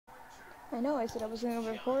I know I said I was going to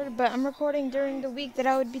record, but I'm recording during the week that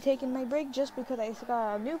I would be taking my break just because I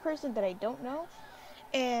got a new person that I don't know.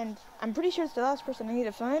 And I'm pretty sure it's the last person I need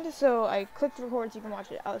to find, so I clicked record so you can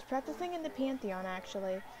watch it. I was practicing in the Pantheon,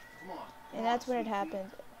 actually, and that's when it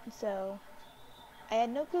happened. So, I had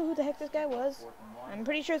no clue who the heck this guy was. I'm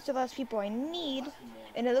pretty sure it's the last people I need,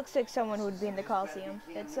 and it looks like someone who would be in the Coliseum.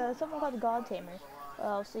 It's someone called God Tamer.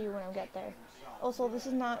 I'll see you when I get there. Also, this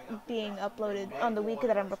is not being uploaded on the week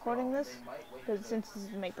that I'm recording this, because since this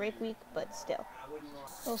is my break week, but still.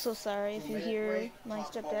 Also, sorry if you hear my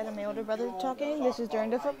stepdad and my older brother talking. This is during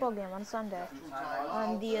the football game on Sunday,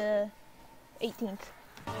 on the 18th.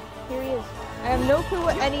 Here he is. I have no clue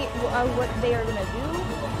what what they are gonna do.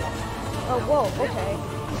 Oh, whoa, okay.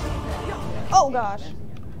 Oh gosh.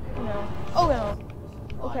 No. Oh no.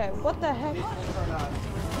 Okay, what the heck?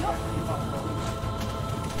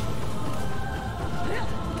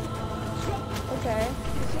 Okay,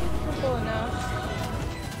 this seems simple enough.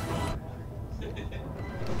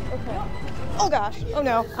 Okay. Oh gosh. Oh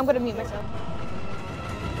no, I'm gonna mute myself.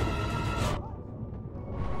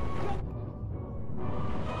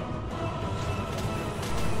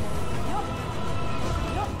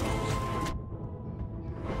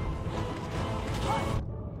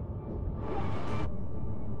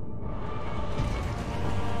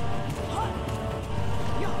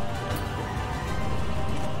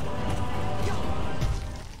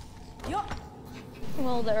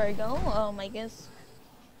 Well, there we go.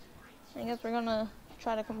 I guess we're gonna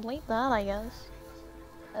try to complete that, I guess.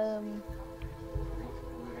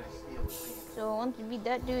 So once we beat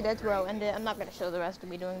that dude, that's where I'll end it. I'm not gonna show the rest of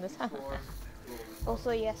me doing this.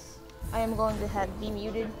 Also, yes, I am going to be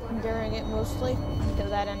muted during it mostly until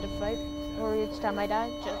that end of fight, or each time I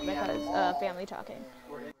die, just because family talking.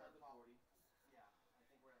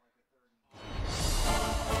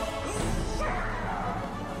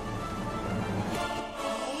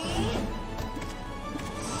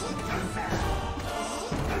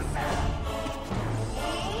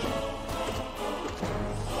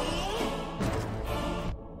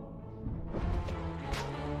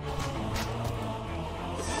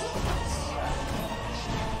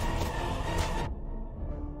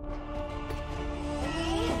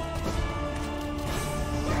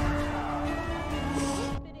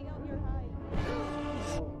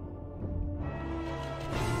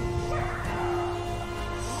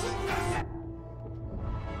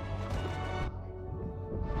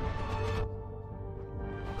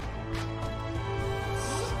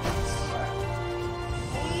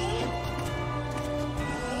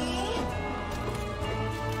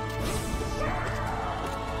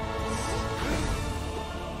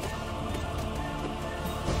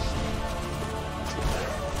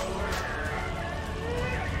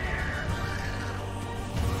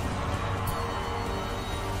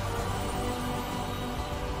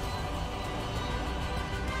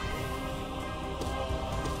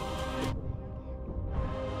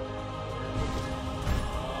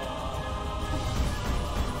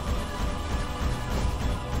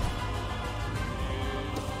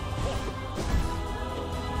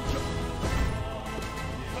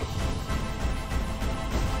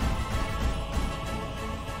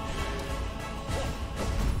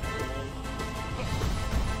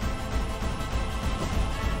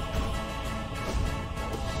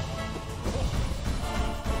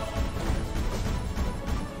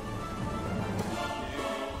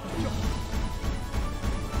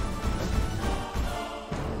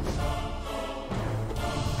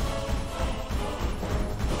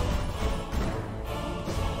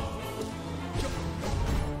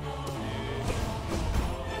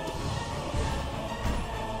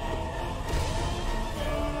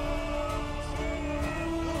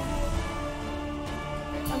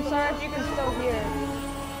 I'm sorry if you can still hear.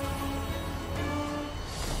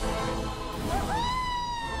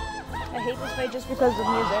 I hate this fight just because of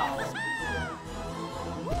music.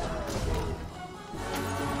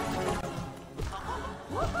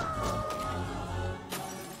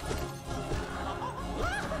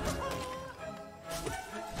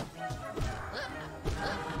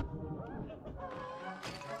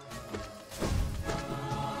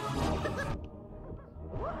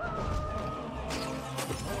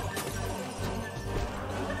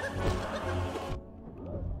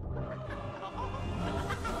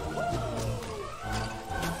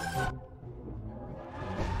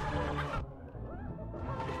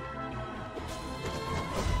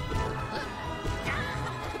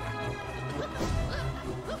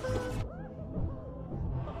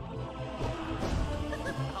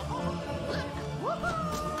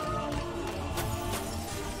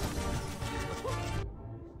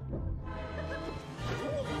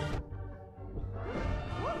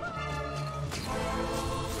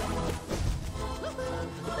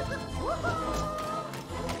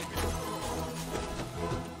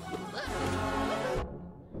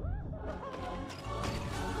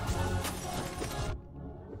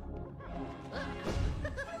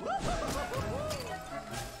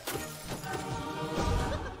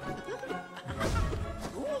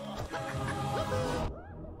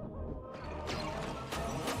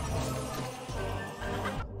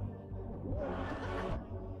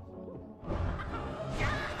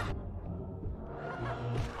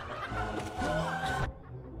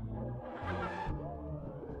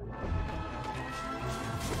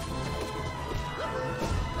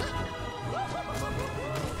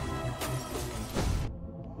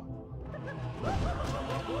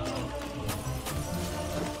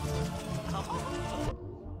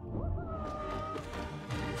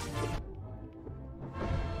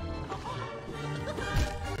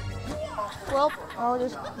 Well, I'll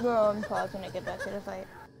just go on pause when I get back to the fight.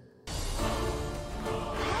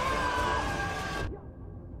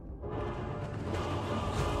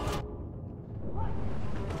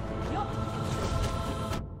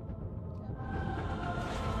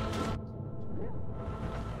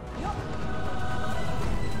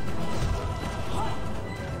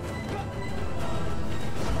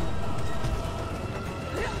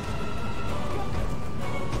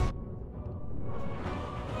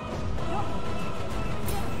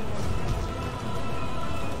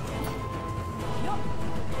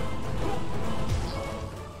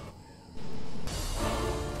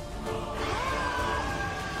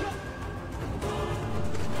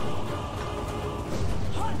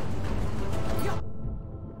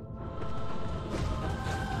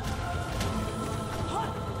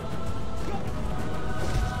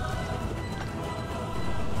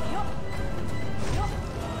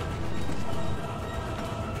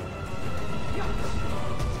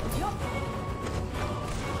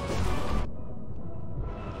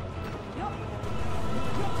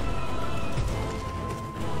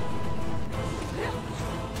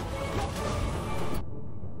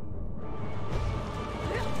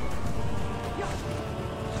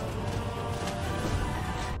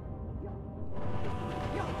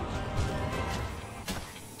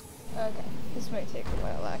 Okay, this might take a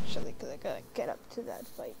while actually, because I gotta get up to that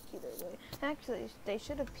fight either way. Actually, they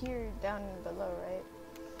should appear down below, right?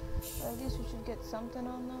 At least we should get something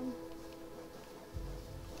on them.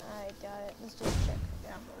 I got it. Let's just check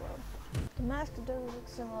down below. The mask does look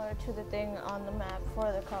similar to the thing on the map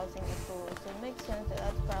for the Coliseum of Fools, so it makes sense that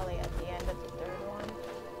that's probably at the end of the third one.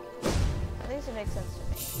 At least it makes sense to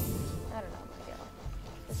me. I don't know, my girl.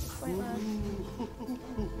 This is pointless.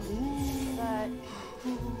 But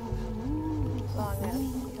long enough.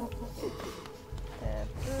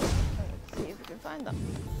 Let's see if we can find them.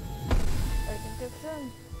 I can get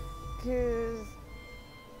them. Because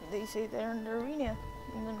they say they're in the arena,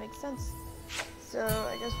 and that makes sense. So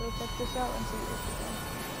I guess we'll check this out and see if we can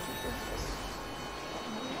keep this.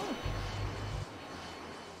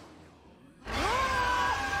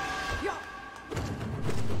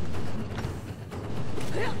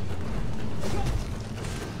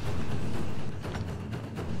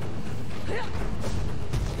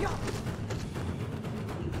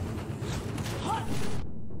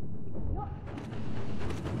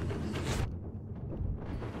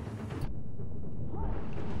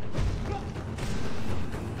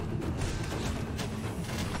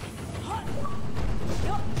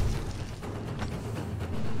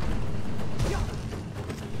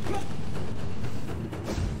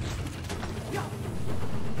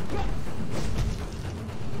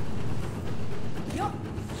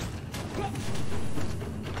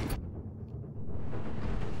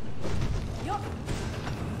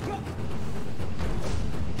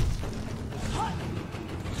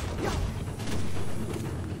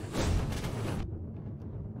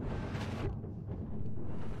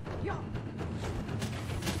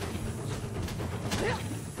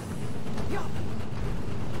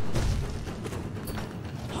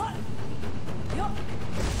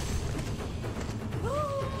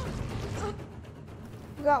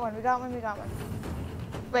 We got one.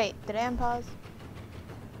 Wait, did I unpause?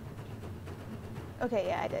 Okay,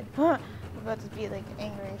 yeah, I did. I'm about to be like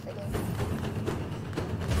angry if I didn't. Okay,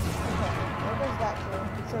 where does that go?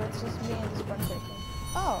 So it's just me and this one person.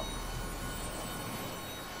 Oh.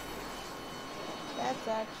 That's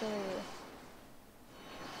actually...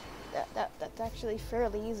 That's actually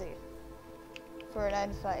fairly easy for an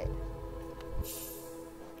end fight.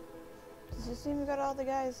 Does it seem we got all the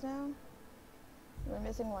guys now? We're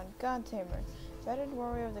missing one. God Tamer. Veteran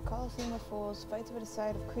warrior of the Coliseum of Fools fights by the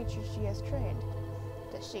side of creatures she has trained.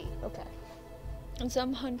 Does she? Okay. And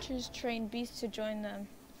some hunters train beasts to join them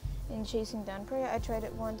in chasing down prey. I tried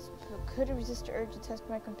it once, but couldn't resist the urge to test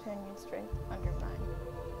my companion's strength under mine.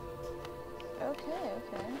 Okay.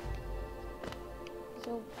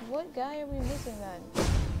 So what guy are we missing then?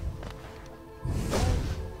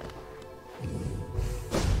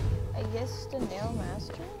 I guess the Nail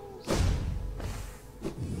Masters?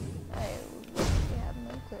 I have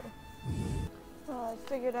no clue. Well, I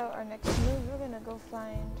figured out our next move. We're gonna go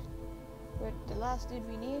find where the last dude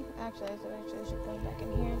we need. Actually, I should go back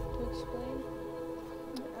in here to explain.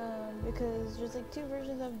 Because there's like two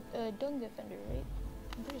versions of Dung Defender, right?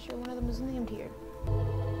 I'm pretty sure one of them is named here.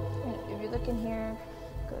 And if you look in here,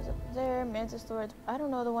 it goes up there, Mantis Lords. I don't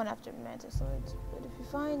know the one after Mantis Lords, but if you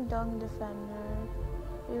find Dung Defender,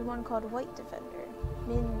 there's one called White Defender,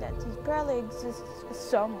 meaning that he probably exists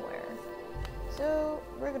somewhere. So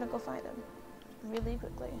we're gonna go find him really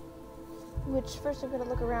quickly. Which first I'm gonna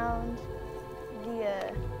look around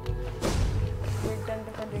the where Gun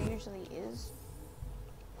Defender usually is,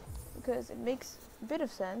 because it makes a bit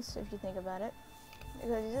of sense if you think about it,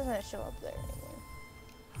 because he doesn't show up there anymore.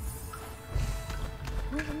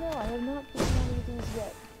 Even though I have not beaten any of these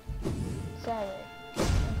yet, sadly.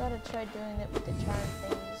 I gotta try doing it with the charm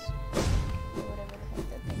things, or whatever the heck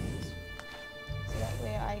that thing is, so that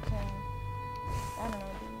way I can, I don't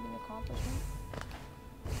know, do an accomplishment.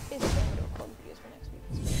 Basically, I'm gonna record videos for next week.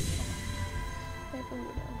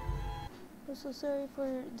 I'm so sorry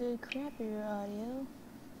for the crappier audio.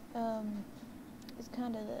 It's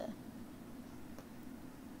kind of it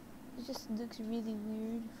just looks really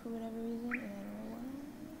weird for whatever reason, and I don't know why.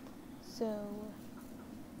 So,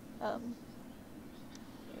 I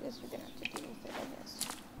guess we're gonna have to deal with it, I guess.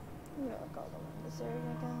 I'm gonna look all over this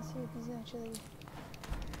area again, see if he's actually,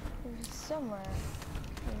 if he's somewhere.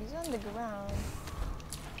 If he's on the ground,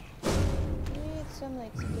 maybe it's some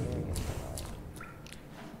like secret area for a while.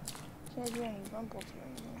 Can't hear any rumbles or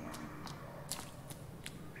anything now.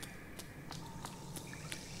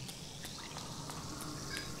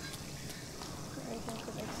 Everything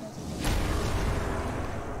could make sense of it.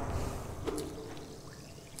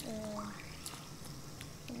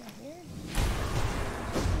 Am I here?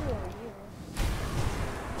 Should be over here.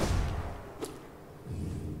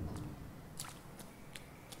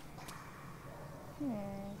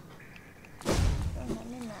 Don't have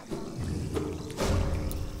my map on.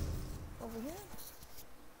 Over here?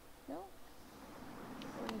 No?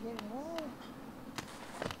 Over here? No?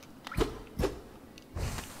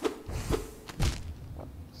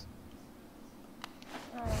 Oops.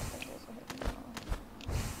 I don't think there's a hidden wall.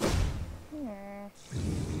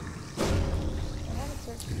 I haven't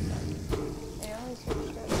searched this out. I only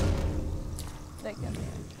searched it. Like, at the end.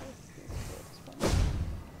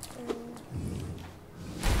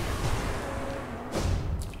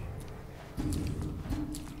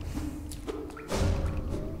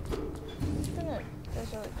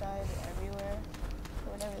 Died everywhere,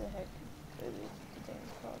 or whatever the heck the thing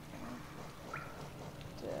is called.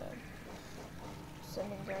 The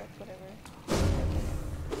sending dark, whatever.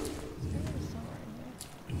 It's gonna be somewhere in here.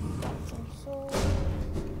 Got some soul.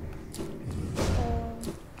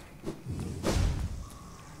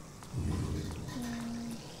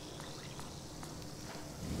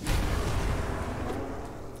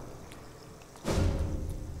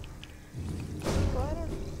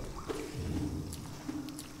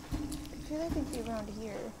 I feel like it'd be around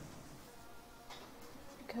here,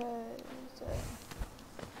 because,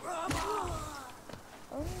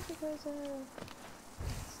 only because,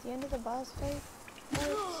 it's the end of the boss fight, so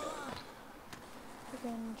we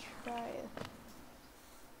can try it.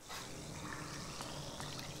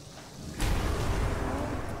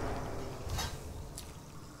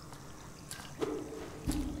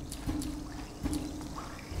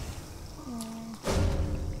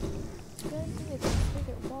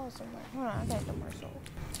 Somewhere. Hold on, I gotta get more soul.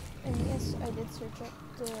 And yes, I did search up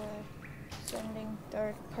the sending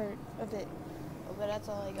dark part of it, but that's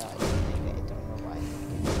all I got. I don't know why.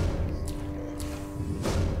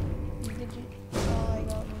 Did you? All I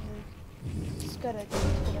got was like, just gotta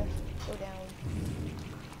go down.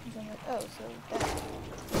 And I'm like, oh, so that.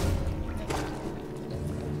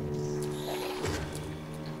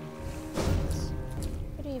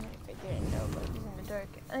 But even if I didn't know about using the dark,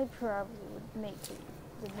 I probably would make it.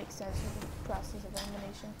 Would make sense with the process of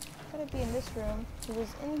elimination. Gotta be in this room. He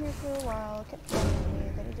was in here for a while, kept following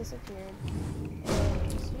me, then he disappeared.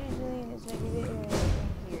 And he's usually in his regular area in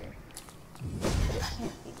here. But it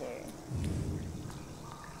can't be there.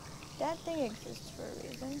 That thing exists for a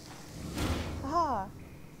reason. Aha!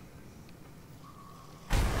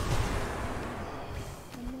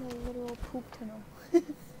 I'm in a literal poop tunnel.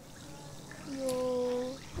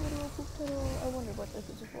 Yo, literal poop tunnel. I wonder what this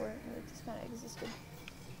is for. It just kinda existed.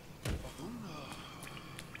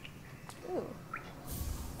 Ooh.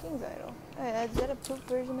 King's Idol. Is that a poop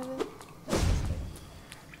version of it? No, just kidding.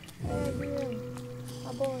 Hey, him.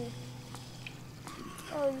 My boy.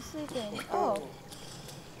 Oh, he's sleeping. Oh.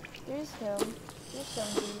 There's him. There's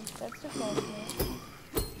some dude. That's the classmate.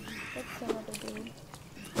 That's some other dude.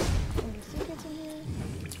 Any secrets in here?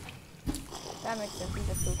 That makes sense. He's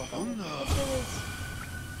a poop. What's it?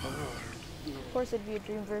 Of course it'd be a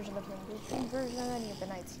dream version of him. The dream version of any of the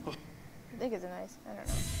knights. I think it's a nice. I don't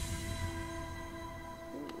know.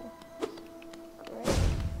 Ooh. Great.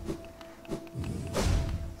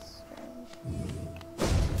 Strange.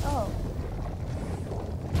 Oh.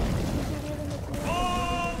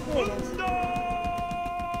 Here it is.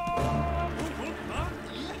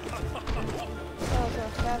 Oh, so a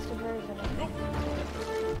faster version of it.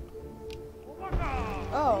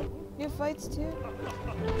 You have fights too?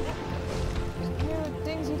 Hear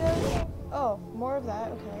things he does? Oh, more of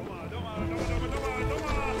that, okay.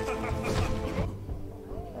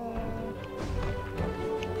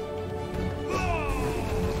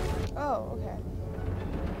 Oh, okay.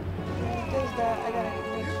 When he does that, I gotta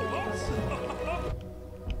make sure it goes in.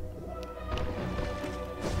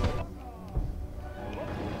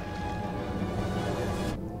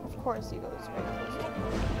 Of course he goes right close to me.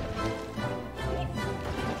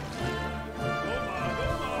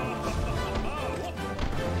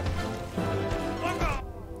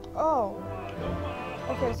 Oh!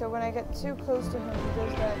 Okay, so when I get too close to him, he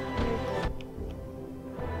does that weird thing.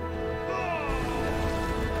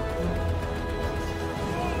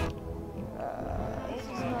 This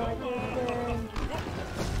is not a good thing.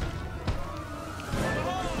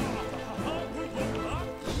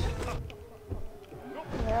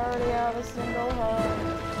 I already have a single heart.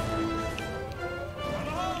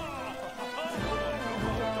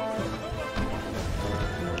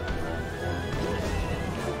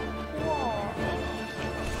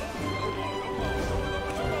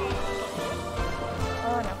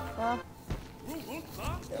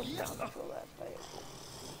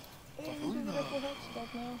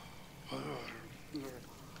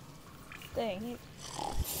 Dang, he's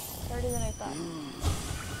harder than I thought.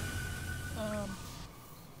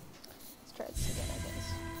 Let's try this again, I guess.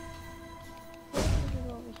 What did we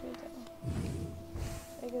go over here though?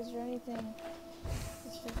 Like, is there anything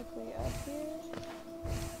specifically up here?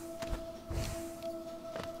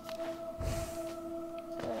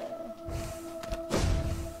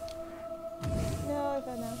 No, I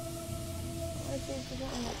thought no. Let's see if there's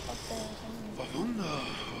something up there or something.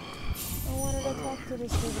 I wanted to talk to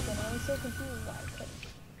this dude again. I was so confused why I couldn't.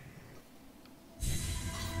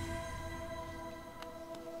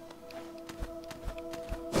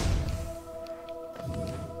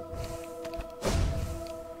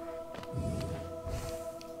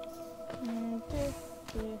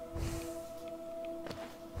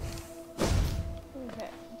 Okay,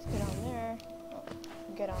 let's get on there. Oh,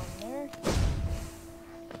 get on there.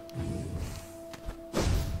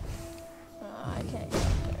 I can't get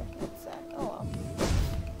up there. That's sad. Oh well.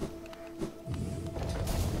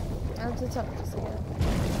 That's a tough to see.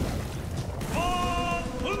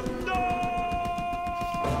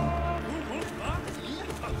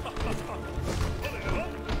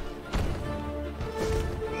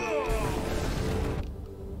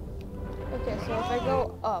 Okay, so if I go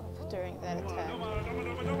up during that attack,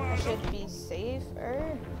 I should be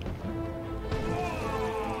safer.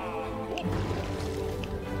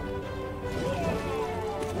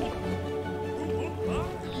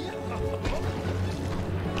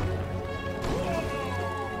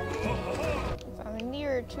 If I'm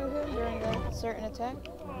nearer to him during that certain attack,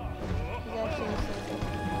 he's actually safer.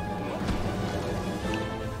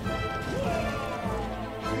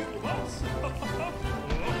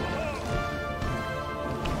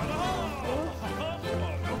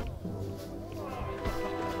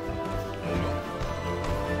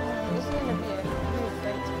 This is gonna be a huge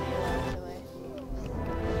fight to me, actually.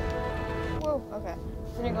 Whoa, okay.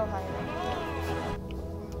 I'm gonna go higher.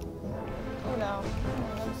 Oh no.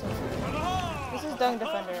 Oh, I'm so sorry. This is Dung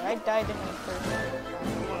Defender. I died to him first.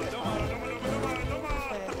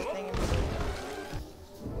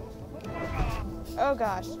 Oh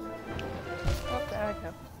gosh. Oh, there I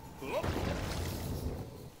go.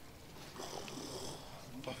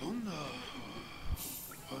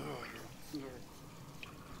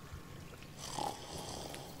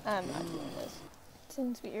 I'm not doing this.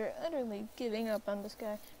 Since we are utterly giving up on this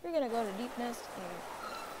guy, we're gonna go to Deep Nest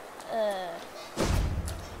and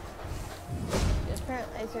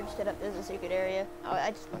apparently I searched it up. There's a secret area. Oh,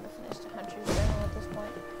 I just want to finish the Hunter's Journal at this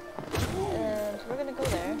point. So we're gonna go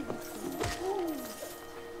there.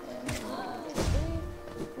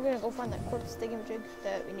 We're gonna go find that quartz thingamajig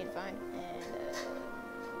that we need to find,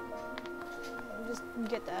 and just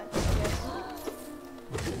get that, I guess.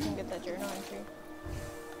 We can get that journal entry.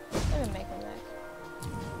 I'm gonna make him back.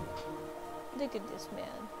 Look at this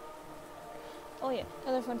man. Oh yeah,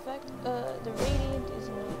 another fun fact, the Radiant is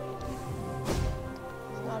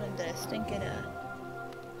not in the stinking, not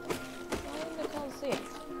in the Coliseum.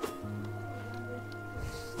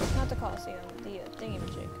 Not the Coliseum, the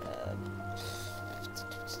thingamajig,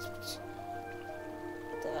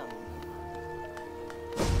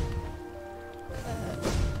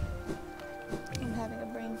 I'm having a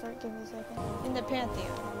brain fart, give me a second. In the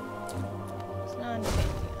Pantheon. It's not in the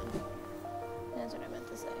Pantheon. That's what I meant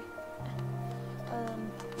to say.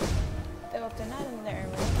 Though if they're not in there,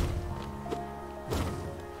 right?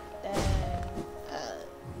 Then,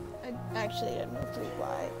 I actually don't know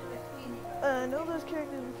why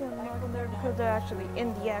can't mark them there because they're actually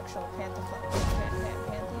in the actual pantheon.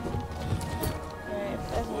 Alright,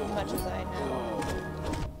 that's as much as I know.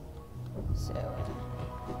 So,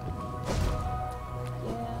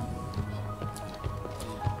 yeah.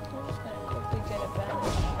 We're just gonna quickly get a bench.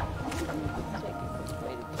 Take a quick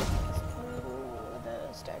way to get through the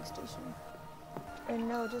stag station. And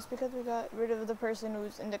no, just because we got rid of the person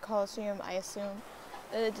who's in the Coliseum, I assume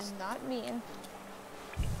it does not mean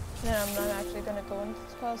that I'm not actually gonna go into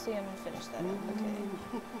the Coliseum and finish that up, okay?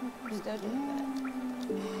 I'm still doing that.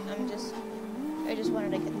 I just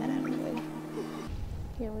wanted to get that out of the way.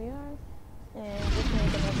 Here we are. And just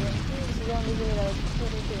make another one. This is the only video that I was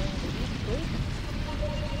recorded during the week break.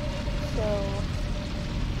 So,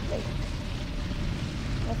 like,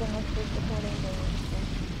 nothing much was recording during the week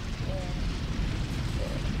break. And,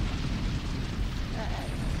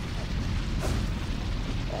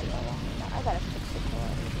 so, I gotta fix the car.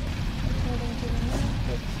 According to the map,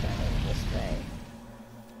 it's going this way.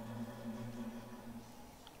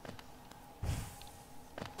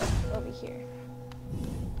 Over here.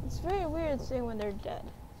 It's very weird seeing when they're dead.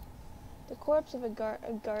 The corpse of a guard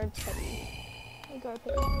petty. A guard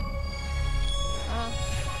petty.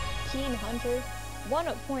 Keen Hunter.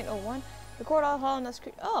 1.01. Record all Hall in the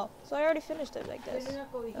screen. Oh, so I already finished it like this.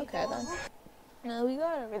 Okay then. Now we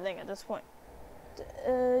got everything at this point.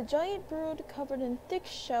 A giant brood covered in thick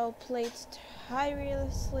shell plates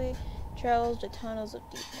tirelessly travels the tunnels of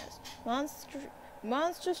deepness.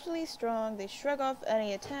 Monstrously strong, they shrug off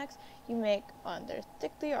any attacks you make on their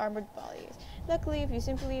thickly armored bodies. Luckily, if you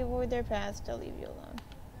simply avoid their paths, they'll leave you alone.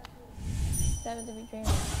 That was the big dream.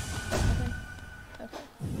 Okay.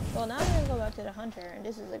 Well, now I'm gonna go back to the hunter, and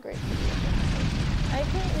this is a great video. I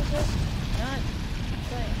couldn't resist not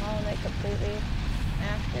playing Hollow Knight completely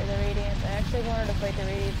after the Radiance. I actually wanted to fight the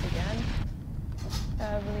Radiance again.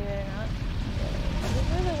 Believe it or not. It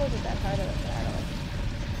really wasn't that hard of a battle.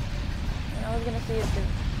 And I was gonna see if the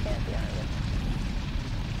Pantheon would.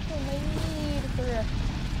 Oh, my need for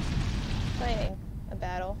fighting a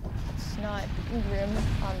battle. It's not grim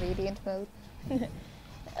on Radiant mode.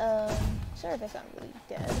 Sorry if I sound really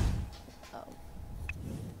dead.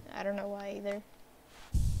 I don't know why either.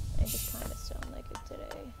 I just kind of sound like it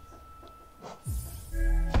today.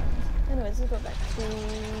 Anyways, let's go back to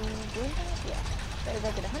doing that. Yeah, better go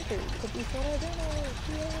to the hunter. Could be for dinner.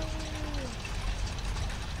 Yay!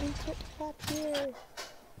 Insert clap here.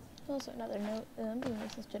 Also, another note. I'm doing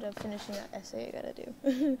this instead of finishing that essay I gotta do.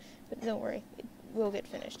 But don't worry, it will get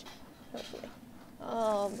finished. Hopefully.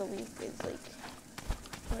 Oh, the week is like,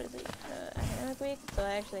 what is it? Academic week, so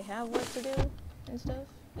I actually have work to do and stuff.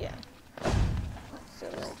 Yeah. So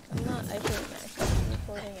like, I shouldn't actually be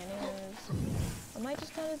recording anyways. I might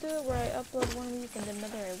just kind of do it where I upload one week and then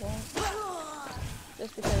another I won't.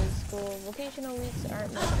 Just because school vocational weeks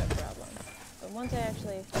aren't much of a problem. But once I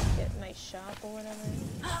actually get my shop or whatever,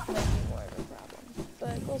 it might be more of a problem.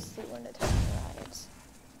 But we'll see when the time arrives.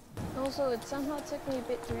 Also, it somehow took me a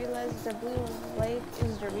bit to realize the blue lake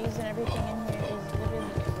is the reason everything in here is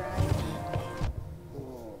literally dry.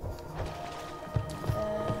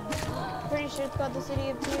 Pretty sure it's called the City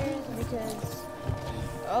of Tears because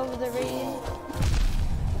of the rain.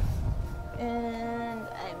 And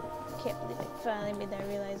I can't believe I finally made that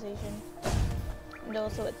realization. And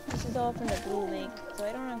also, this is all from the blue lake, so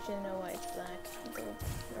I don't actually know why it's black.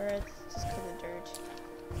 Or it's just because of dirt.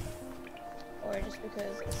 Or just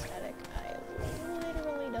because aesthetic. I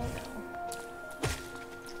literally don't know.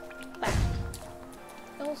 Back.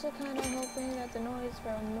 Also kind of hoping that the noise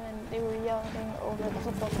from when they were yelling over the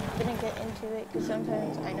football didn't get into it, because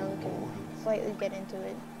sometimes I know it can slightly get into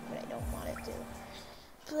it, but I don't want it to.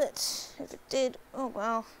 But if it did, oh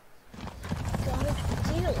well. Gotta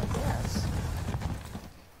deal with this.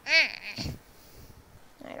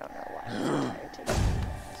 I don't know why I'm so tired today.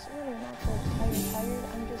 It's really not so tired.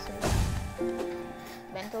 I'm just like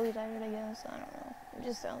mentally tired, I guess. I don't know. It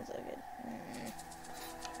just sounds like it.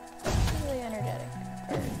 It's really energetic.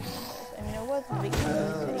 I mean, it was the beginning of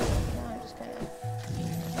this video, but now I'm just kind of,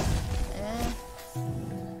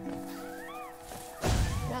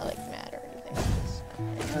 not like mad or anything. Just,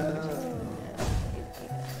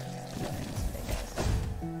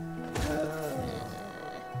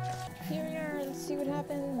 here we are. Let's see what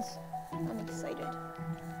happens. I'm excited.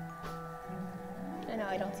 I know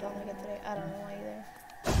I don't sound like it today. I don't know why either.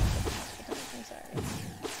 I'm sorry.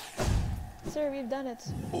 Sir, we've done it.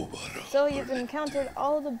 So you've encountered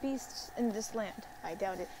all the beasts in this land. I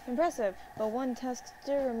doubt it. Impressive, but one task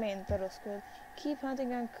still remains, Little Squid. Keep hunting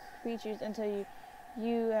down creatures until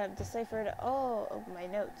you have deciphered all of my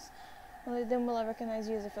notes. Only then will I recognize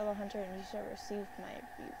you as a fellow hunter, and you shall receive my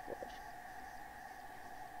reward.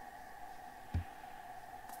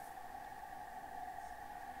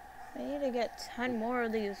 I need to get 10 more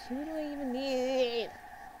of these. Who do I even need?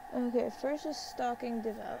 Okay, first is Stalking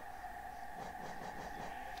Devout.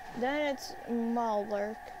 Then it's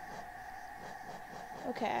Mallark.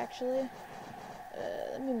 Okay, actually,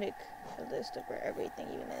 let me make a list of where everything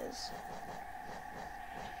even is.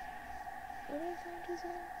 What did I find is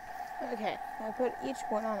that? Okay, I put each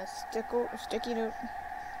one on a sticky note.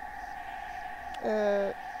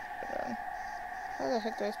 Hold on. How the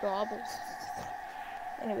heck do I spell obels?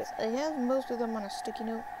 Anyways, I have most of them on a sticky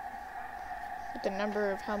note with the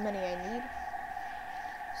number of how many I need.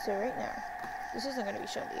 So right now, this isn't going to be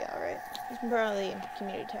shown to y'all, right? You can probably in the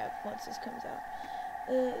community tab once this comes out.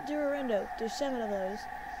 Durarendo, there's 7 of those.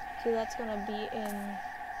 So that's going to be in...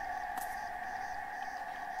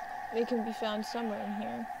 It can be found somewhere in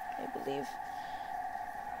here, I believe.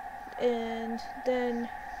 And then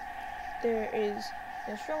there is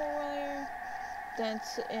the Schummel Warrior.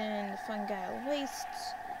 That's in the Fungi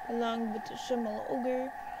Wastes, along with the Schummel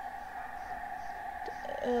Ogre.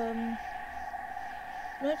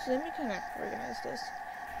 Actually, let me kind of organize this.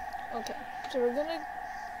 Okay, so we're gonna...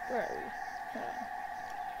 Where are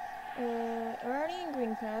we? We're already in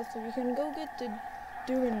Green Path, so we can go get the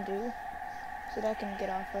Durandoo. So that can get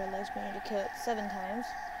off our list. We need to kill it 7 times.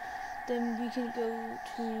 Then we can go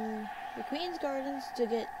to the Queen's Gardens to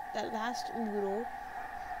get that last Oodle.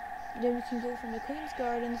 Then we can go from the Queen's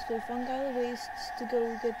Gardens to the Fungi Wastes to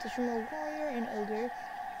go get the Schummel Warrior and Ogre.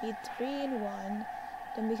 Need 3 in 1.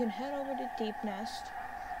 Then we can head over to Deep Nest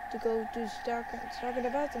to go to Stalker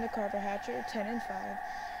Devout and the Carver Hatcher, 10 and 5.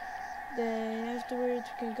 Then afterwards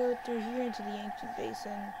we can go through here into the Ancient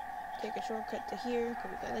Basin, take a shortcut to here,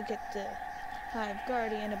 because we gotta get the Hive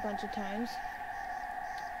Guardian a bunch of times.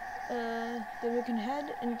 Then we can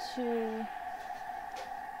head into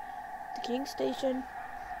the King Station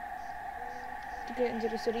to get into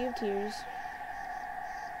the City of Tears.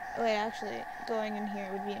 Oh wait, actually, going in here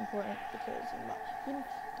would be important because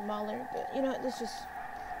the Mauler, but you know what, let's just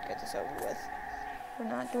get this over with. We're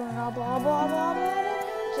not doing blah blah blah blah blah,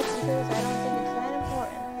 just because I don't think it's that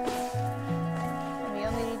important. And we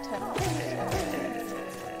only need 10 more.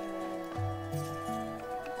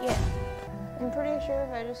 Yeah, I'm pretty sure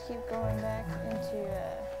if I just keep going back into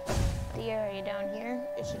the area down here,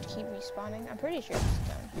 it should keep respawning. I'm pretty sure it's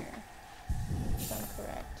down here, if I'm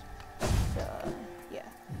correct. So, yeah.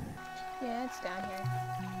 Yeah, it's down here.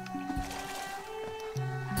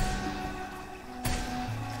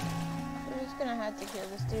 We're just gonna have to kill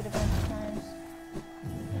this dude a bunch of times.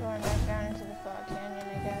 Going back down into the Fog Canyon,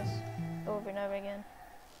 I guess. Over and over again.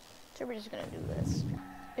 So we're just gonna do this.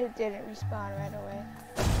 It didn't respawn right away.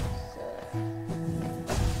 So, I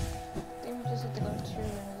think we just have to go 2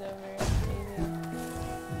 rooms over, maybe.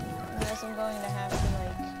 Unless I'm going to have to,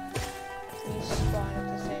 like, respawn at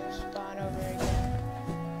the same spawn over again.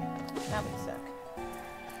 That would suck.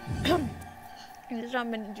 And there's not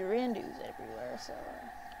many Durandoos everywhere, so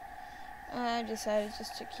I decided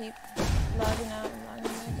just to keep logging out and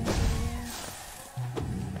logging back into the game.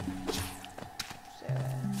 So,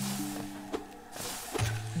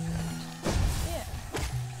 yeah.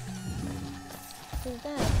 So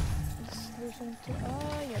then, the solution to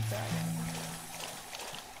all your problems.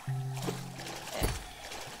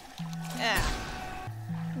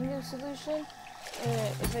 New solution?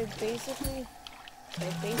 If I basically,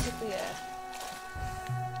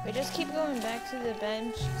 we just keep going back to the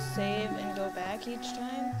bench, save, and go back each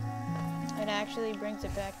time. It actually brings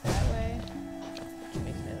it back that way, which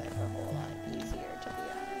makes it like a whole lot easier, to be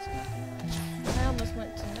honest. Not gonna lie. I almost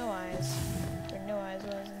went to No Eyes, where No Eyes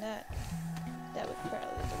was, and that was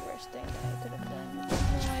probably the worst thing that I could have done. Because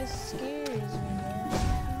No Eyes scares me, man.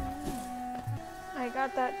 I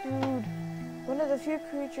got that dude. One of the few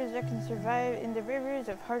creatures that can survive in the rivers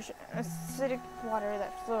of harsh, acidic water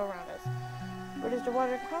that flow around us. Where does the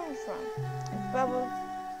water come from? It bubbles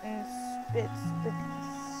and spits the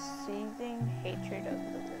seething hatred of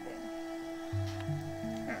the living.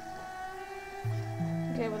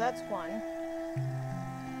 Okay, well that's one.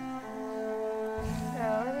 Where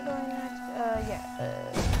are we going next?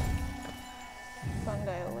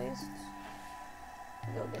 Fungi Wastes.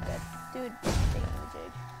 Go get that dude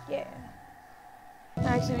thingamajig. Yeah.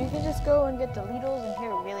 Actually, we can just go and get the Lidls in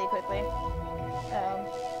here really quickly.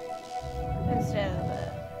 Instead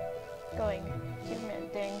of going Superman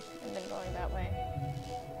thing and then going that way.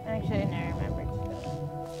 Actually, now I remember.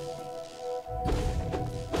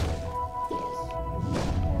 Yes.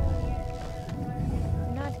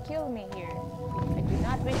 Do not kill me here. I do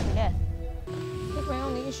not wish for death. I think my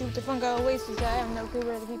only issue with the Fungi Waste is that I have no clue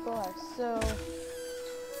where the people are, so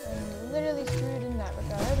I'm literally screwed in that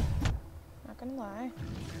regard. Not gonna lie.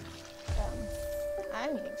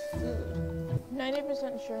 I'm eating food.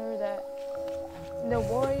 90% sure that the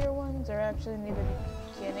warrior ones are actually near the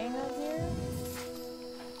beginning of here.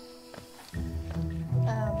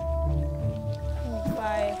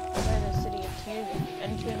 By where the City of Tears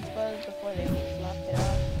entrance was before they locked it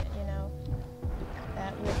off, you know,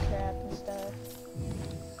 that wood crap and stuff.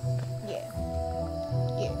 Yeah.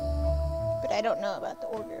 But I don't know about the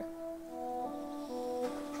order.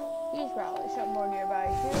 There's probably some more nearby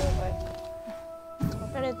too, but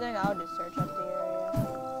if anything, I'll just search up the area,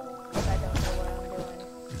 because I don't know what I'm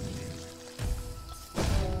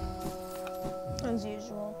doing. As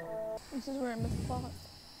usual. This is where I'm at the plot.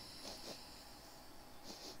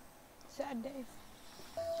 Sad day.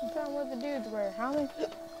 I found where the dudes were. How many?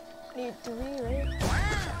 Need 3, right?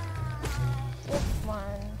 It's 1,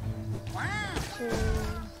 2.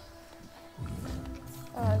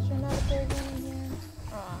 Is there not a big one in here?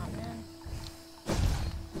 Aw, man.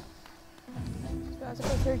 So I was go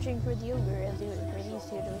searching for the ogre as he was for these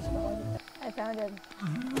two to respond. I found him.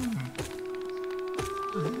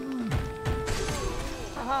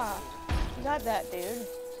 Haha. Got that, dude.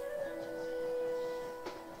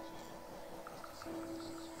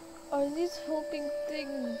 Are these hulking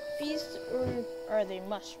thing beasts or are they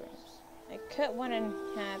mushrooms? I cut one in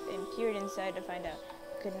half and peered inside to find out.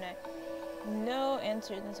 Couldn't I? No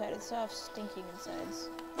answers inside. It's soft, stinking insides.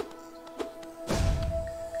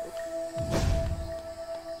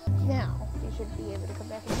 Now, you should be able to come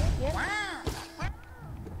back in here. Yep.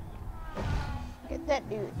 Get that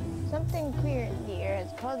dude. Something queer in the air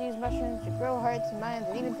has caused these mushrooms to grow hearts, minds,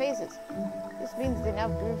 and even faces. This means they now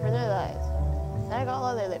grew for their lives, like all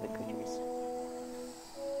other living creatures.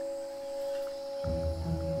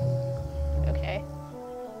 Okay.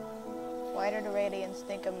 Why do the Radiants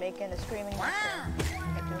think I'm making a screaming mushroom?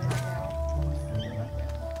 I'm doing that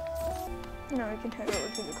now. Now we can head over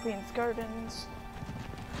to the Queen's Gardens.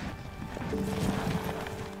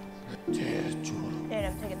 And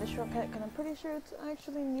I'm taking the shortcut because I'm pretty sure it's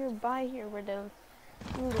actually nearby here where the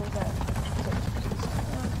noodles are.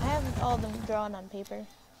 I have all of them drawn on paper.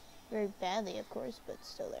 Very badly, of course, but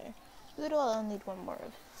still there. Noodle I'll need one more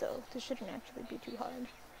of, so this shouldn't actually be too hard.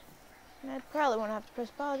 And I probably won't have to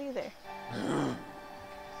press pause either.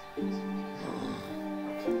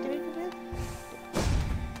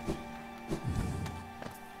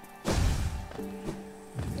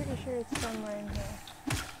 Pretty sure it's somewhere in here.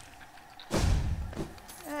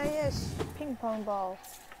 Ah yes, ping pong ball.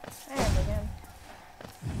 I remember him.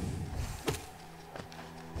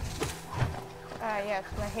 Ah yes,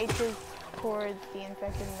 my hatred towards the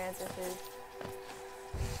infected mantises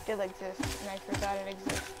still exists, and I forgot it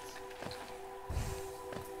exists.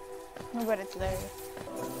 Oh, but it's there.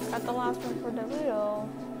 Got the last one for the little.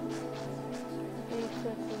 Pretty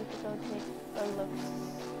quickly to go take a look.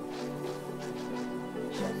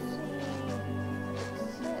 Just see.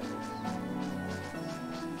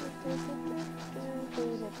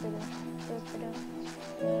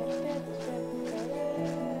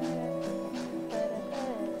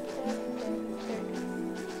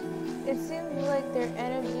 It seems like their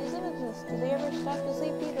enemies exist. Do they ever stop to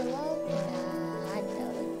sleep, eat, or love? Nah, I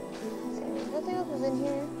doubt it. So, nothing else is in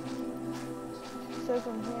here. So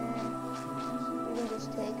from here, we can just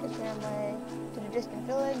take a tramway to the distant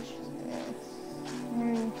village.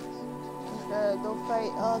 And go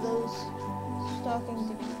fight all those stalking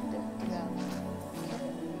the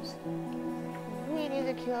we need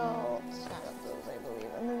to kill some of those, I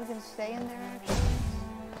believe. And then we can stay in there actually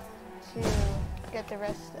to get the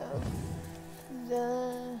rest of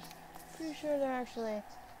the. Pretty sure they're actually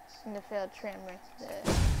in the failed tramway.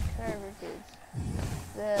 The Carver dudes.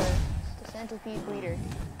 The centipede breeder.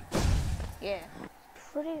 Yeah.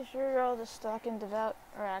 Pretty sure all the stalking devout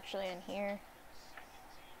are actually in here.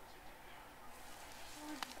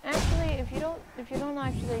 Actually, if you don't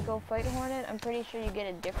actually go fight Hornet, I'm pretty sure you get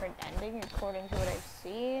a different ending according to what I've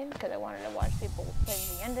seen, because I wanted to watch people play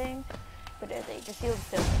the ending. But they just sealed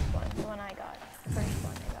the one, the one I got, the first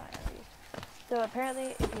one I got at least. So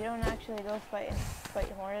apparently, if you don't actually go fight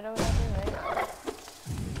Hornet or whatever,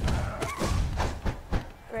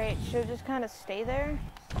 right, she'll just kind of stay there,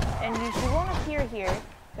 and she won't appear here.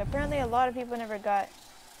 So apparently, a lot of people never got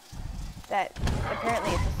that.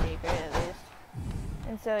 Apparently, it's a secret at least.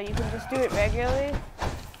 And so you can just do it regularly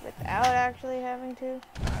without actually having to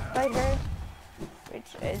fight her,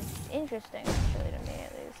 which is interesting actually to me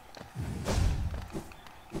at least.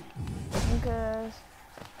 Because,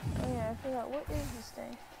 oh yeah, I forgot, what is this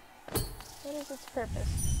thing? What is its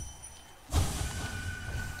purpose?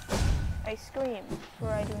 I scream, for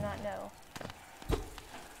I do not know.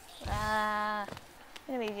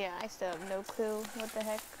 Anyways, yeah, I still have no clue what the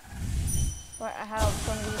heck how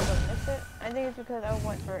some of these don't miss it. I think it's because I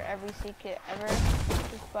went for every secret ever.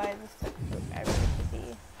 Just by this took forever to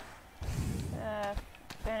be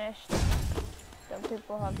finished. Some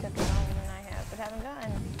people have taken longer than I have, but haven't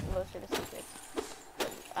gotten most of the secrets.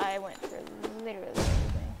 I went for literally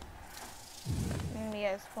everything. And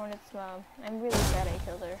yes, Hornet's mom. I'm really glad I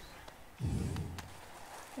killed her.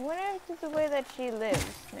 What is the way that she lives,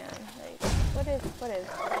 man? Like, what is?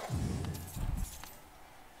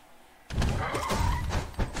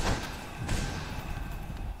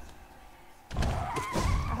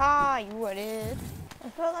 Aha, you would it. I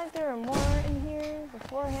felt like there were more in here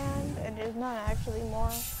beforehand, and there's not actually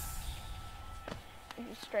more.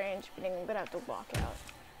 It's strange, but I'm gonna have to walk out.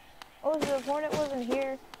 Oh, so if Hornet wasn't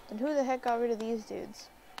here, then who the heck got rid of these dudes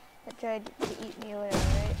that tried to eat me or whatever,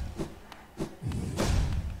 right?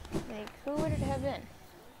 Like, who would it have been?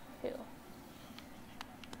 Who?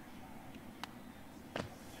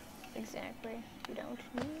 Exactly. You don't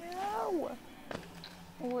know.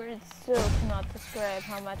 Words so cannot describe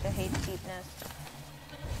how much I hate deepness.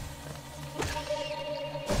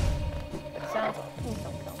 It sounds like, please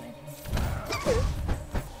don't kill me.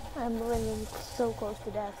 I'm literally so close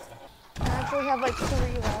to death. I actually have like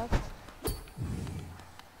 3 left.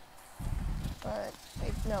 But,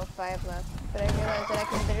 no, 5 left. But I realized that I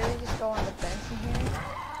can literally just go on the bench in here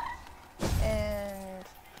and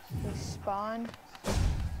respawn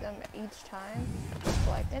them each time.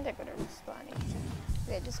 Well, I think they're gonna respawn each time.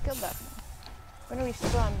 Yeah, just kill that one. When do we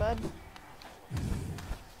spawn, bud?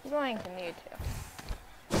 You're going to need to.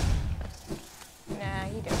 Nah,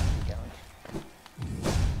 you don't.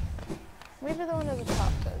 Maybe the one at the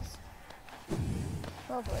top does.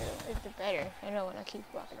 Hopefully it's better. I don't want to keep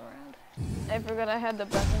walking around. I forgot I had the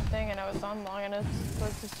button thing and I was on long enough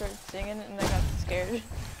supposed to start singing and I got scared.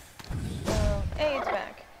 Hey, it's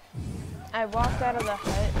back. I walked out of the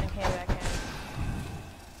hut and came back in.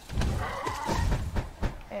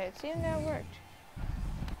 Hey, it seemed that worked.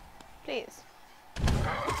 Please.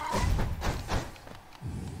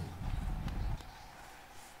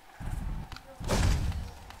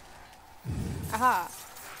 Aha!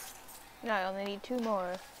 Now I only need 2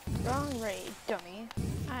 more. Wrong raid, dummy.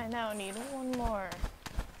 I now need 1 more.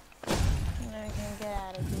 And then we can get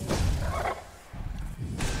out of here.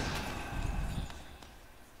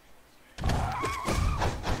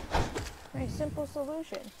 Very simple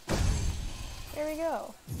solution. There we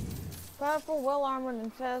go. Powerful, well-armored,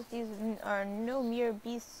 and fast, these are no mere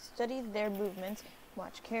beasts. Study their movements.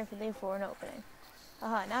 Watch carefully for an opening.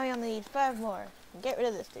 Aha, now we only need 5 more. Get rid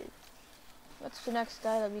of this dude. What's the next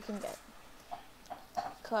guy that we can get?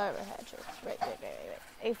 Carver hatchets. Right.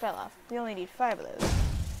 He fell off. We only need 5 of those.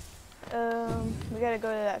 We gotta go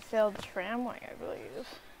to that failed tramway, I believe.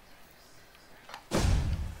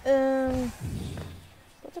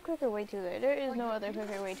 What's a quicker way to there? There is no other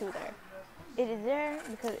quicker way to there. It is there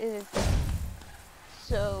because it is there.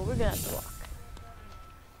 So we're gonna have to walk.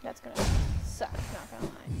 That's gonna suck, not gonna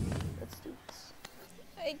lie. Let's do this.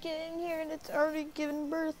 I get in here and it's already given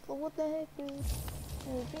birth. What the heck, dude?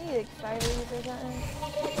 Is me excited or something?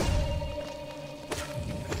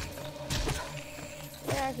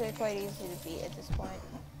 They're actually quite easy to beat at this point.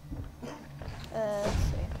 Let's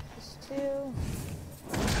see. Just 2.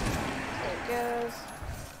 There it goes.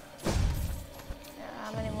 Now,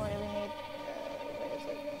 how many more do we need? Where is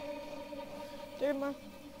it? 3 more?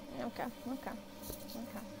 Okay.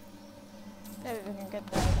 Maybe we can get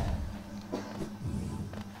that.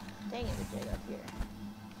 Dang it, the jig up here.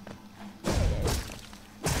 There it is.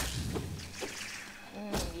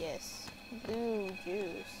 Yes. Blue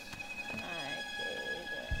juice. My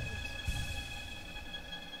favorite.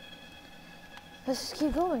 Let's just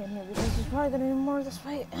keep going in here because there's probably going to be more of this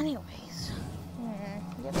fight anyways.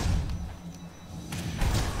 Yep.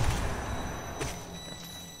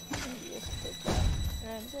 Just take that.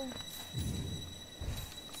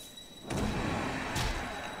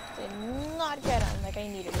 Did not get on like I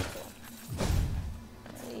needed it to.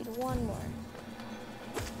 I need 1 more.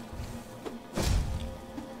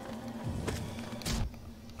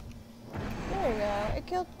 There we go. It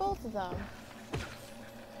killed both of them.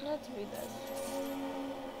 Let's read this.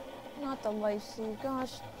 Not the life suit.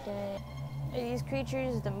 Gosh dang. Are these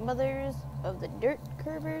creatures the mothers of the dirt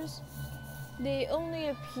curbers? They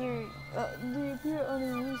appear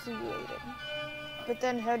unremunerated. But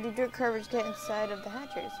then how do dirt curbers get inside of the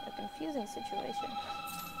hatchers? A confusing situation.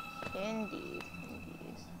 Indeed.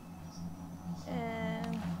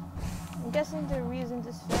 I'm guessing the reason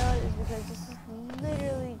this failed is because this is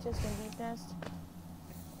literally just a deep nest.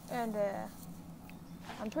 And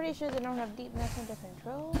I'm pretty sure they don't have deep nest under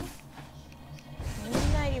control.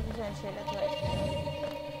 90% sure that's right.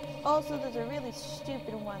 Also, there's a really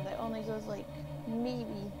stupid one that only goes like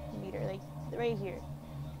maybe a meter, like right here.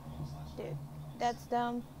 Dude, that's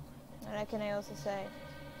dumb. And can I also say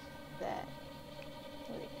that?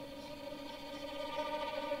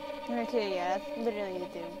 Okay, yeah, that's literally the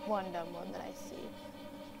one dumb one that I see.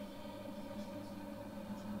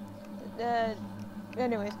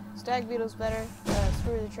 Anyways, Stag Beetle's better.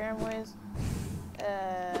 Screw the tramways.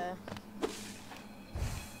 I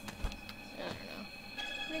don't know.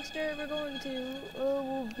 Next area we're going to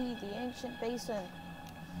will be the Ancient Basin.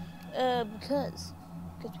 Because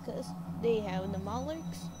they have the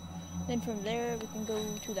Monarchs. Then from there we can go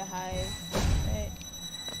to the Hive. Right?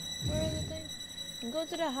 Where is the thing? We can go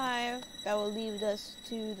to the Hive. That will lead us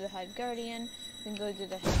to the Hive Guardian. We can go to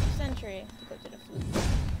the Hive Sentry to go to the Flute.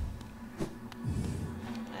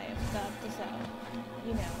 I have thought this out.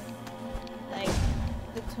 You know, like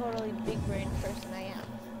the totally big brain person I am.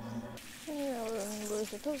 We're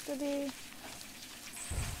supposed to be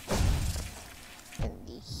in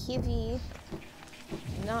the heavy.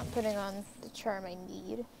 Not putting on the charm I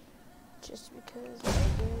need, just because I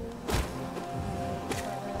do.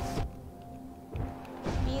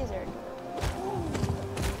 Bees are and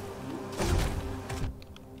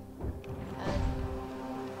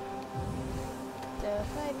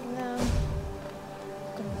fighting them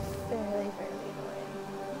is fairly annoying.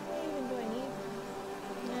 How even do I need?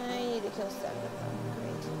 I need to kill 7 of them.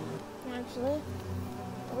 Great. Actually,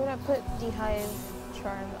 we're gonna put the Hive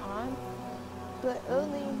charm on. But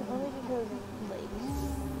only because of ladies.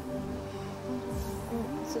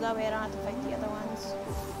 So that way I don't have to fight the other ones.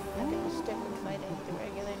 I can just stick with fighting the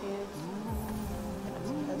regular dudes. And I'm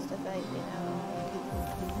supposed to fight, you know.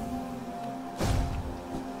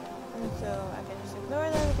 And so I can just ignore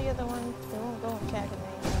them with the other ones. They won't go and attack me.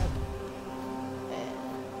 And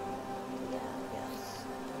yeah, I guess.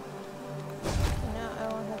 Now I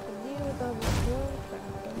won't have to deal with all this bullcrap.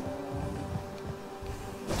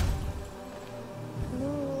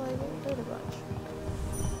 A bunch.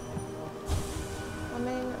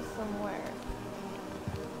 Coming from where?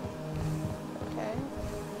 Okay.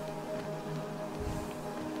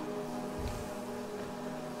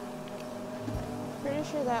 Pretty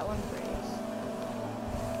sure that one breaks.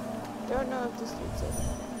 Don't know if this dude says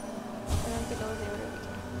anything. I don't think I was able to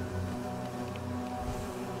return.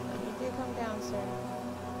 You do come down, sir.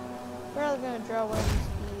 Probably gonna draw one of these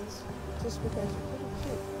bees just because you're pretty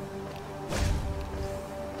cute.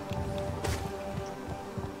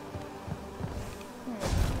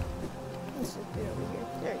 Let's just get over here.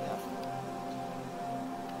 There you go.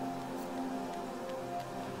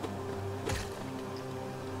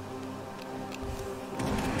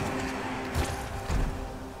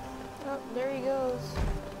 Oh, there he goes.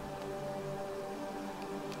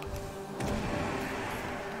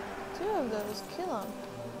 2 of those, kill him.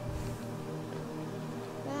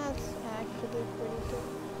 That's actually pretty good.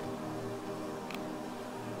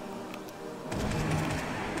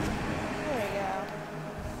 There we go.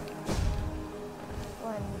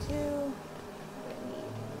 1, 2. We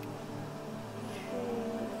need 3,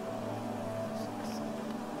 4, 6, 7.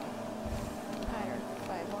 I don't know,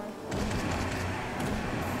 5 more.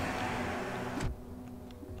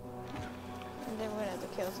 And then we're gonna have to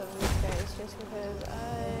kill some of these guys just because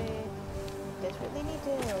I desperately need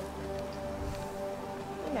to.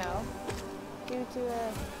 You know, due to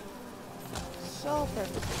soul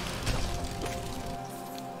purposes.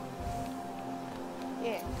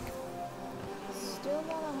 Yeah. Still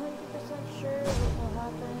not 100% sure what will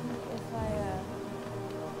happen if I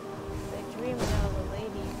dream of a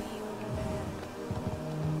lady bee over there.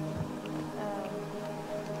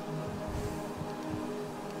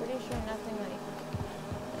 Pretty sure nothing like.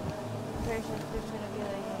 Pretty sure there's gonna be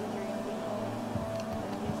like the dream people.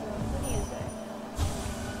 What do you say?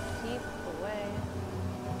 Keep away.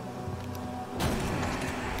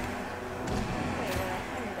 There you go.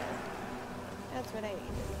 I'm done. That's what I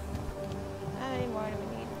needed. How many more do we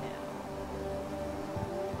need now?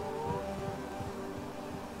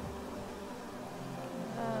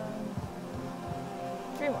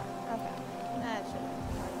 3 more. Okay. That should be.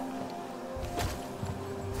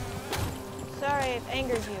 Sorry if it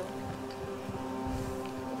angers you. It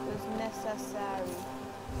was necessary.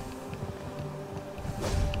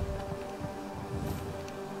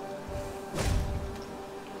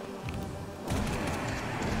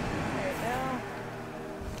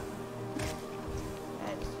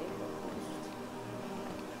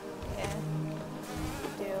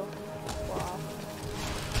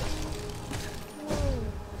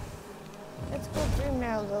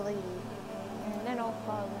 The lady, and then I'll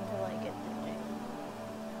pause until I get the thing.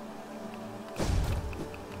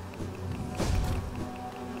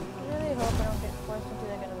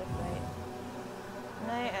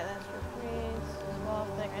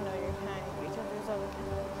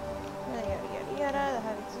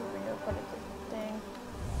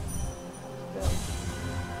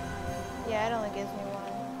 gives me one.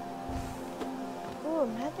 Ooh,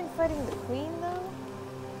 imagine fighting the queen though.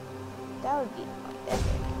 That would be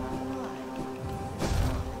epic. Not gonna lie.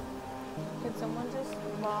 Could someone just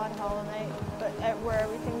mod Hollow Knight, but where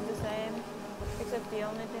everything's the same, except the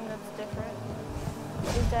only thing that's different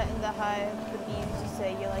is that in the hive, the bees just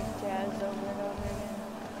say you like jazz over and over again.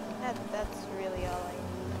 That's really all I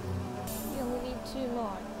need. You only need 2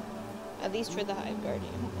 more. At least for the Hive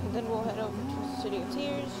Guardian. And then we'll head over to City of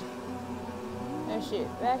Tears. Oh shit,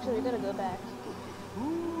 actually we gotta go back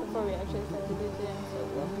before we actually start to do things.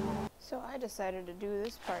 So I decided to do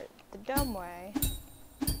this part the dumb way.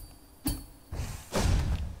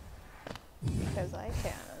 Because I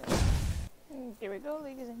can. Here we go,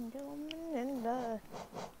 ladies and gentlemen, and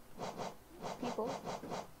people.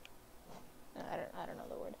 I don't know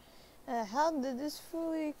the word. How did this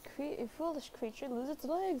foolish creature lose its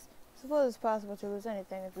legs? I suppose it's possible to lose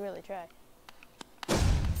anything if you really try. Okay,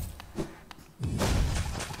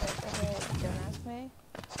 don't ask me.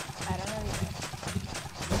 I don't know either.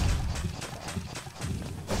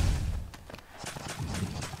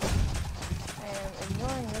 I am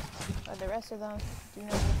ignoring this, but the rest of them do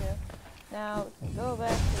not need to. Now, we can go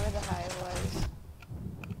back to where the hive was.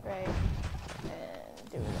 Right. And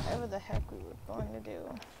do whatever the heck we were going to do.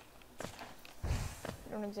 I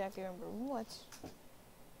don't exactly remember what.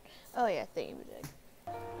 Oh yeah, thank you, Jack.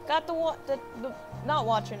 Got the not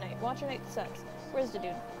Watcher Knight. Watcher Knight sucks. Where's the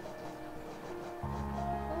dude?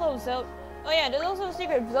 Hello, Zote. Oh yeah, there's also a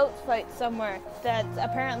secret Zote fight somewhere that's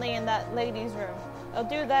apparently in that lady's room. I'll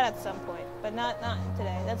do that at some point, but not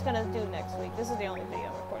today. That's gonna do next week. This is the only video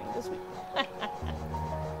I'm recording this week.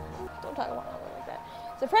 Don't talk about it like that.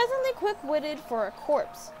 Surprisingly quick-witted for a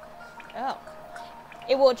corpse. Oh.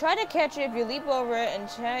 It will try to catch you if you leap over it and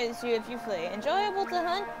chase you if you flee. Enjoyable to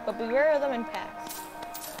hunt, but beware of them in packs.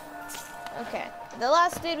 Okay, the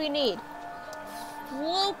last dude we need.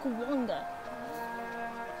 Fluke-wunga.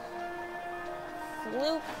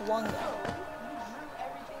 Fluke-wunga.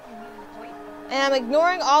 And I'm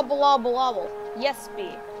ignoring obble. Yes,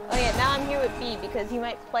 B. Oh yeah, now I'm here with B because he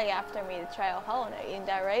might play after me to try a Hollow Knight. Isn't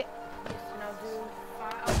that right? Yes, and I'll do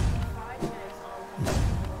 5 minutes on.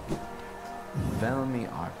 Velmi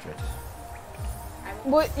Artrit.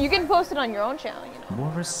 Well, you can post it on your own channel, you know.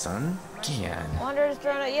 Mora's son? Gian. Wanderer's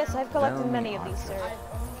Drone. Yes, I've collected Velmi many of these, sir. Artrit.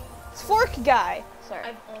 It's Fork Guy. Sorry.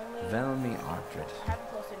 I've only Velmi Artrit. haven't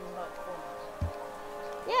posted in about 4 months.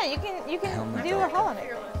 Yeah, you can Helmet do a Dark. Hollow Knight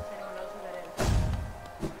Fearless, thing. if anyone knows who that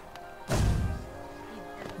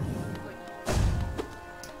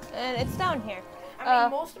is. And it's down here. I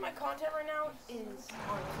mean, most of my content right now is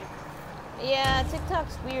on TikTok. Yeah,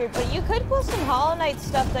 TikTok's weird, but you could post some Hollow Knight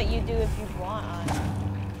stuff that you do if you want on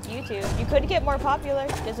YouTube. You could get more popular.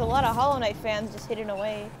 There's a lot of Hollow Knight fans just hidden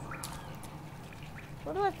away.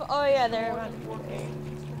 Where do I? Oh yeah, there.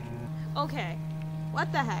 Okay.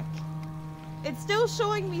 What the heck? It's still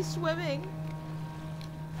showing me swimming.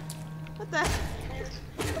 What the heck? It's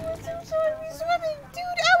still showing me swimming,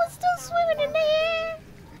 dude. I was still swimming in there.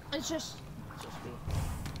 It's just me.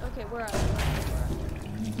 Okay, where are we?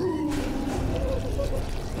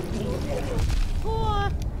 Boy,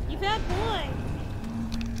 you bad boy.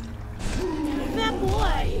 You fat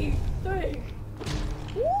boy.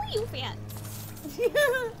 Ooh, you fat. The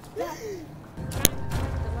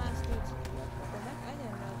last dude. What the heck? I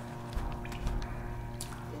didn't know.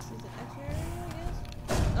 This is an extra area, I guess.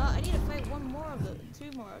 I need to fight 2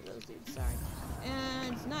 more of those dudes. Sorry,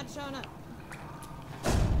 and it's not showing up.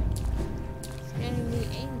 It's getting me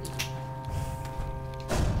angry.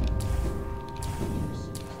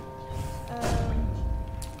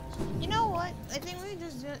 You know what? I think we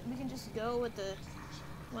can just go with the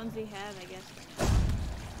ones we have, I guess.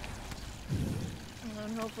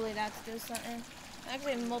 And hopefully that's just something. I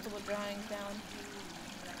actually have multiple drawings down.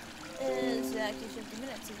 It's actually 50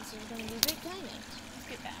 minutes, so this is going to be great timing. Let's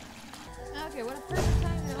get back. Okay, what a perfect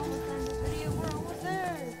time to almost end this video. We're almost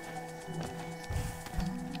there.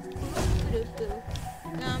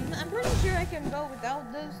 I'm pretty sure I can go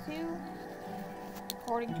without those 2,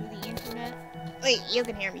 according to the internet. Wait, you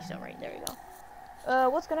can hear me still, right? There we go.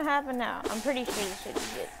 What's gonna happen now? I'm pretty sure this should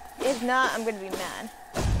be it. If not, I'm gonna be mad.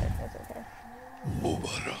 But that's okay.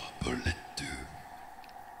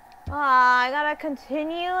 I gotta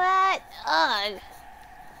continue that? Ugh.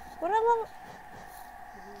 What a level?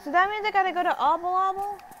 So that means I gotta go to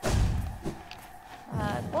Obble?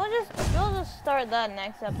 We'll just start that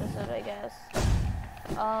next episode, I guess.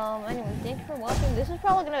 Anyway, thanks for watching. This is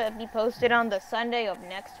probably gonna be posted on the Sunday of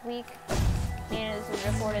next week. This is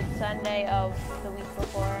recorded Sunday of the week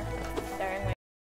before, starting my